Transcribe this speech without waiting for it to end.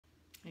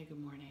Hey,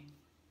 good morning.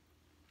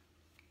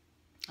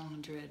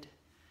 100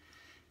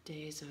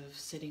 days of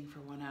sitting for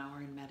 1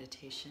 hour in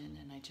meditation,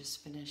 and I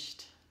just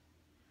finished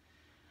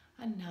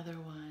another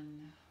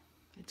one.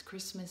 It's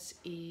Christmas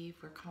Eve.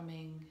 We're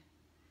coming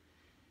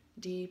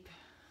deep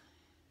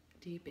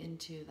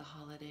into the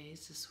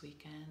holidays this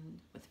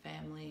weekend with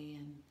family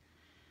and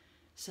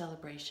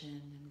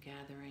celebration and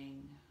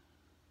gathering.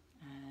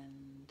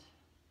 And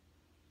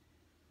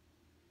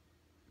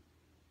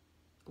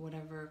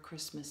whatever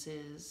Christmas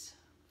is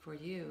for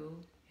you,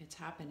 it's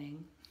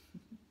happening.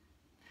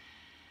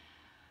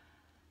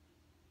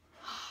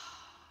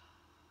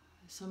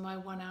 So my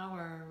 1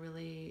 hour,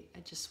 really,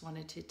 I just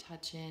wanted to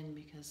touch in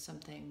because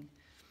something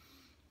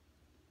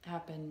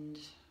happened,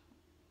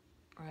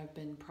 or I've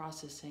been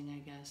processing, I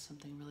guess,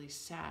 something really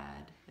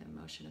sad, the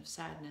emotion of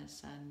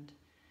sadness, and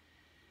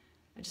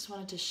I just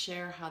wanted to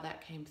share how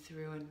that came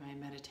through in my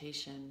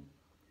meditation.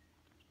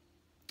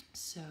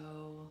 So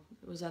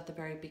it was at the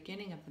very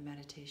beginning of the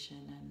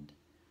meditation, and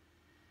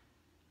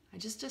I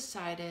just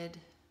decided,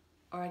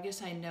 or I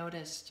guess I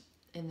noticed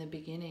in the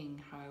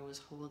beginning how I was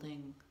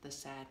holding the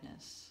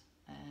sadness.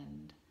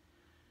 And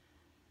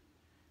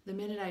the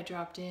minute I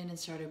dropped in and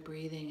started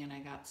breathing and I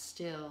got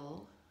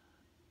still,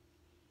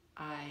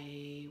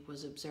 I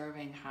was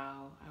observing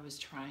how I was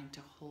trying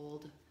to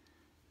hold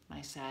my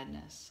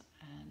sadness.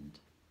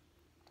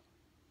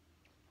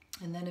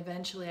 And then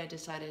eventually I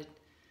decided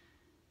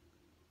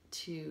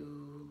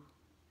to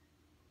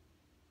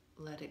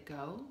let it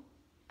go,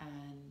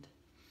 and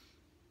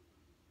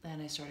then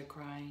I started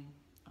crying.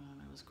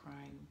 I was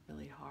crying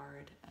really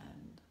hard,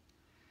 and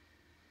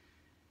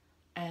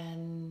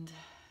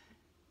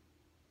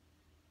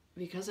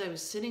because I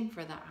was sitting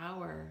for the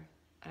hour,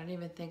 I don't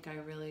even think I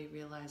really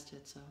realized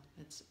it, so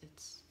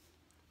it's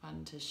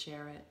fun to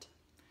share it,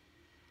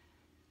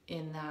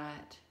 in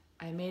that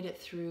I made it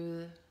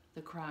through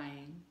the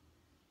crying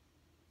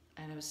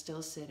and I was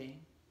still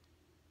sitting,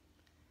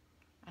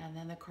 and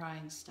then the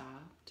crying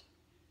stopped,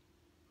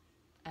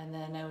 and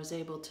then I was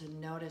able to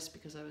notice,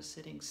 because I was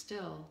sitting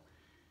still,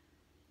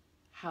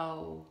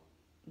 how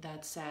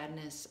that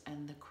sadness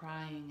and the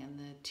crying and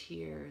the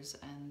tears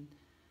and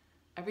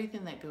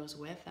everything that goes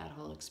with that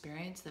whole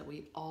experience that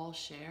we all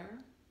share,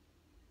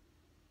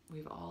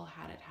 we've all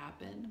had it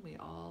happen. We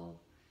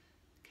all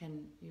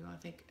can, I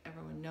think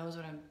everyone knows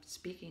what I'm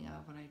speaking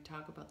of when I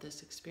talk about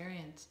this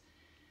experience.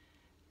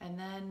 And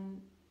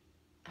then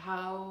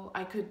how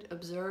I could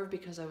observe,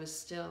 because I was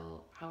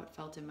still, how it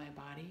felt in my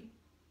body,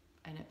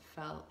 and it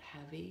felt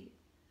heavy,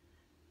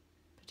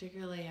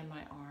 particularly in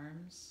my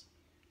arms,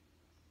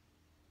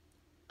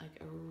 like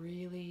a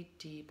really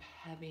deep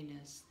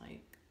heaviness,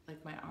 like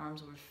my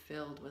arms were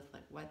filled with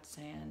like wet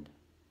sand.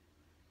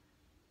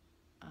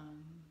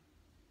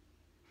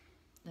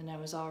 And I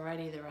was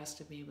already, the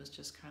rest of me was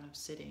just kind of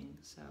sitting,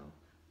 so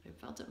I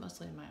felt it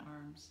mostly in my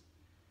arms.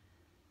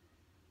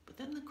 But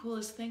then the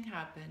coolest thing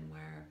happened,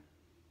 where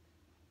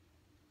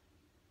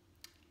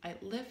I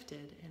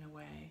lifted in a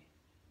way.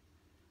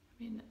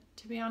 I mean,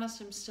 to be honest,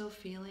 I'm still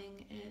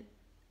feeling it,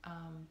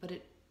 but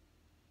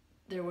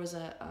there was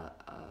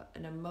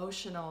an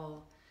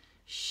emotional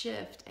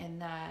shift in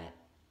that.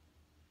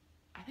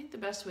 I think the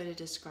best way to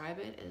describe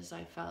it is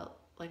I felt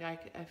like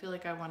I feel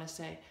like I want to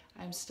say,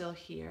 I'm still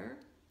here.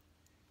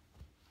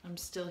 I'm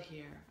still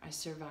here. I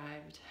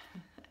survived.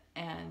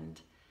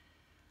 And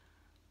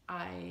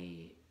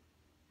I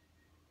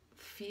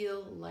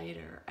feel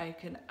lighter.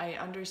 I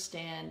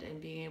understand,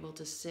 and being able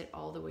to sit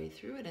all the way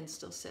through it and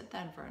still sit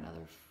then for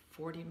another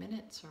 40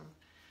 minutes or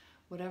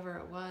whatever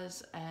it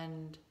was,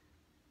 and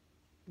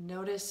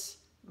notice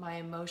my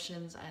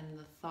emotions and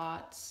the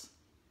thoughts,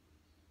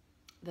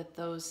 that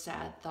those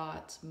sad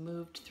thoughts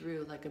moved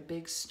through, like a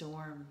big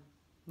storm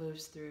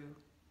moves through.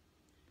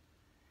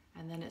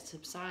 And then it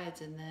subsides,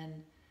 and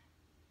then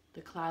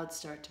the clouds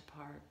start to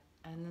part.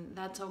 And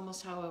that's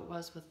almost how it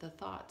was with the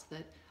thoughts,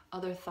 that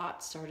other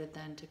thoughts started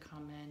then to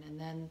come in. And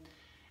then,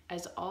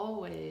 as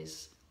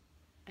always,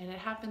 and it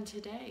happened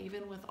today,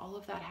 even with all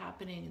of that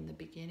happening in the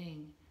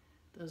beginning,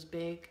 those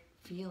big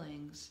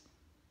feelings,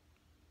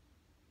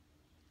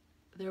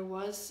 there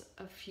was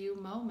a few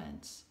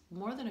moments,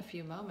 more than a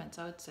few moments,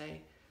 I would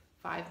say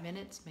 5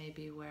 minutes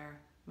maybe, where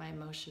my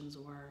emotions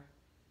were,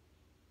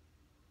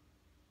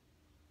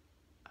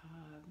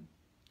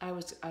 I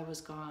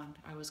was gone.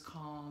 I was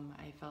calm.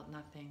 I felt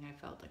nothing. I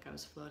felt like I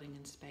was floating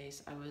in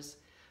space. I was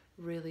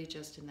really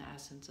just in the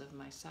essence of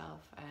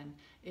myself. And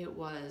it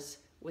was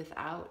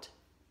without,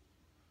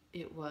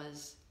 it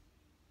was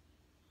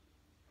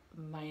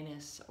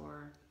minus,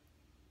 or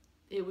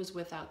it was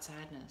without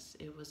sadness.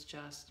 It was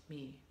just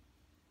me.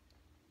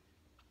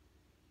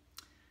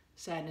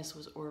 Sadness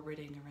was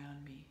orbiting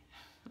around me.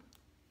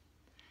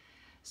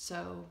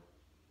 So,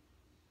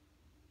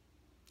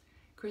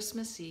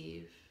 Christmas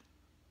Eve,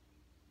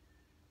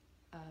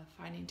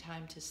 finding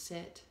time to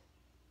sit,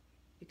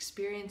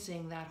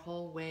 experiencing that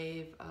whole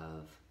wave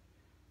of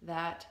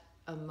that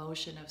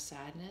emotion of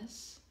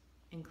sadness,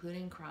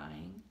 including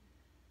crying,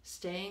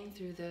 staying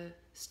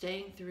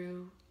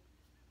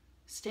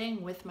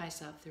with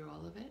myself through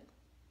all of it,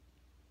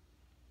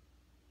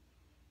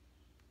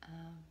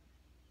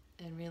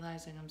 and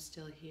realizing I'm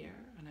still here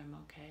and I'm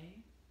okay.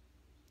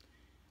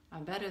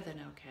 I'm better than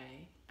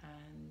okay.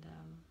 And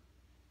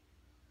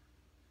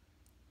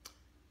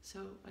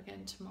so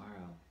again,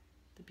 tomorrow,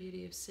 the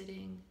beauty of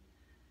sitting,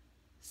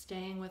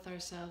 staying with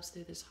ourselves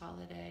through this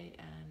holiday,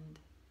 and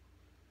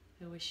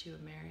I wish you a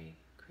Merry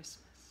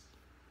Christmas.